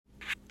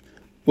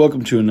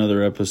Welcome to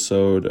another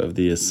episode of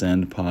the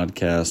Ascend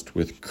podcast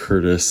with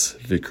Curtis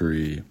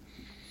Vickery.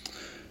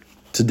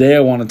 Today I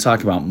want to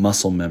talk about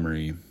muscle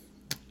memory.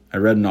 I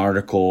read an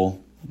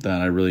article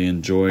that I really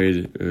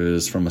enjoyed. It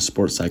was from a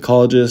sports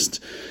psychologist,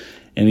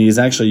 and he's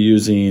actually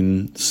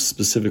using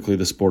specifically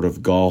the sport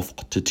of golf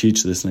to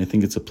teach this, and I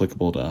think it's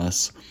applicable to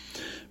us.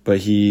 But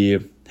he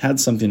had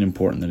something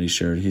important that he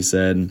shared. He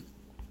said,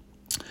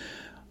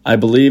 "I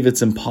believe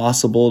it's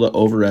impossible to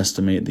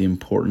overestimate the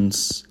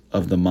importance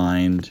of the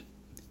mind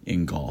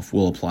in golf."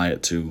 We'll apply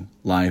it to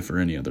life or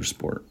any other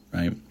sport,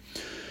 right?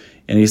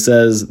 And he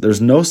says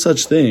there's no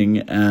such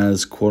thing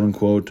as quote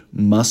unquote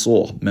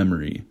muscle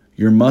memory.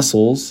 Your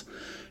muscles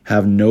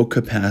have no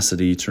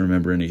capacity to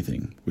remember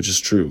anything, which is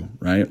true,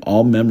 right?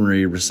 All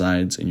memory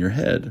resides in your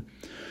head.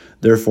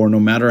 Therefore, no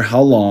matter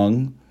how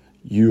long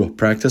you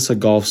practice a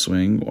golf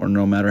swing or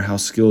no matter how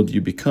skilled you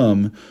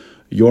become,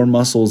 your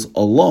muscles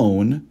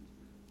alone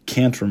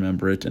can't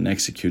remember it and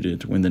execute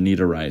it when the need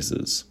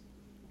arises.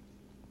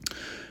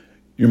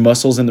 Your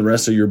muscles and the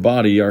rest of your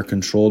body are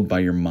controlled by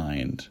your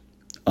mind.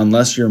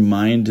 Unless your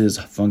mind is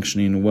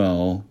functioning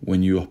well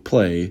when you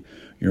play,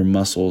 your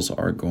muscles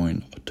are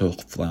going to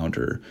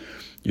flounder.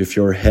 If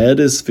your head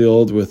is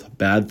filled with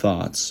bad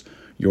thoughts,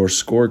 your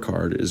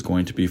scorecard is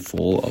going to be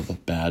full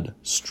of bad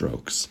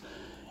strokes.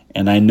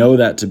 And I know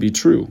that to be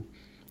true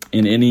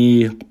in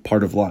any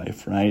part of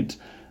life, right?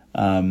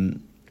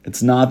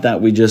 It's not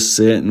that we just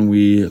sit and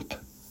we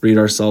read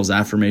ourselves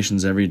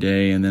affirmations every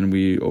day and then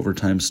we over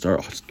time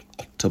start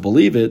to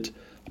believe it,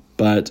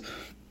 but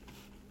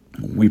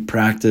we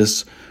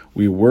practice,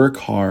 we work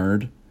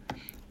hard,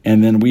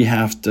 and then we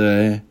have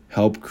to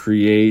help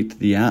create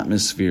the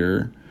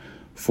atmosphere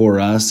for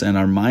us and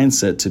our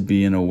mindset to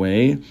be in a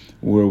way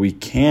where we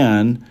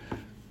can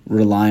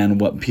rely on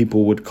what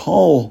people would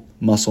call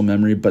muscle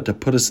memory, but to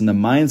put us in the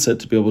mindset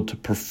to be able to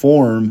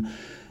perform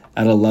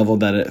at a level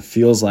that it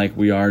feels like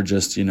we are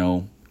just, in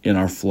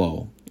our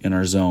flow, in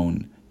our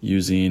zone,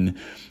 using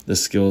the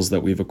skills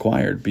that we've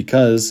acquired.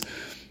 Because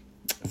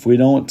if we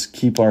don't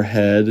keep our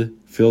head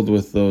filled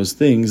with those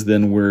things,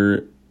 then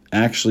we're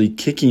actually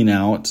kicking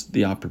out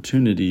the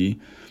opportunity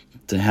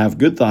to have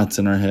good thoughts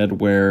in our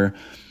head where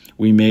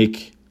we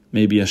make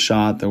maybe a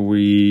shot that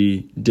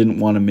we didn't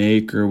want to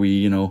make, or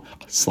we,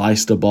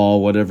 sliced a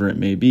ball, whatever it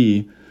may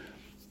be.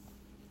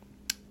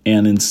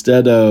 And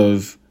instead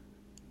of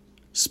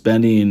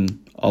spending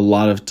a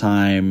lot of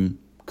time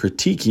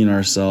critiquing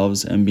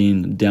ourselves and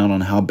being down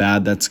on how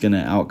bad that's going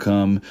to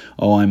outcome,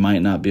 I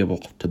might not be able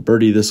to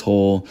birdie this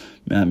hole,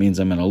 that means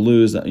I'm going to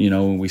lose,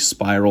 we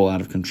spiral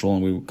out of control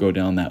and we go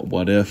down that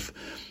what if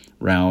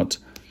route.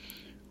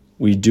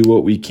 We do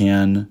what we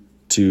can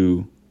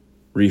to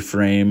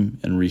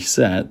reframe and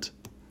reset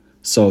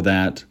so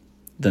that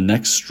the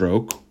next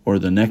stroke or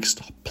the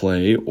next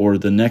play or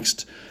the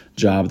next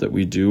job that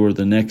we do or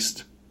the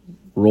next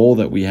role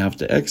that we have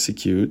to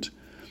execute,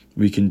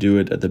 we can do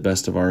it at the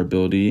best of our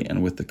ability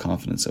and with the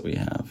confidence that we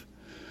have,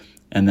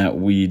 and that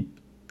we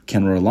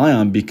can rely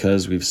on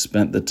because we've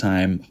spent the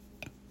time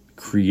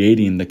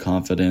creating the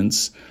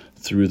confidence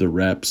through the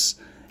reps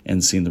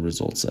and seeing the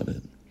results of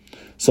it.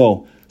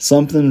 So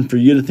something for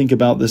you to think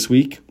about this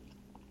week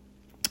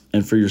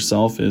and for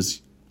yourself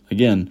is,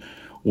 again,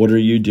 what are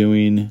you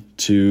doing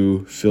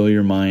to fill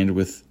your mind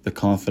with the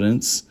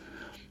confidence,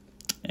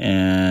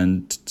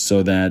 and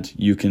so that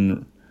you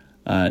can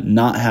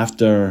not have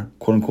to,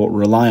 quote unquote,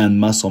 rely on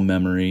muscle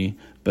memory,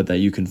 but that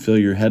you can fill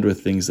your head with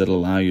things that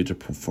allow you to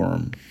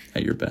perform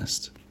at your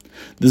best.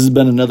 This has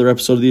been another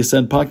episode of the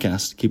Ascend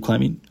podcast. Keep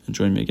climbing and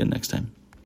join me again next time.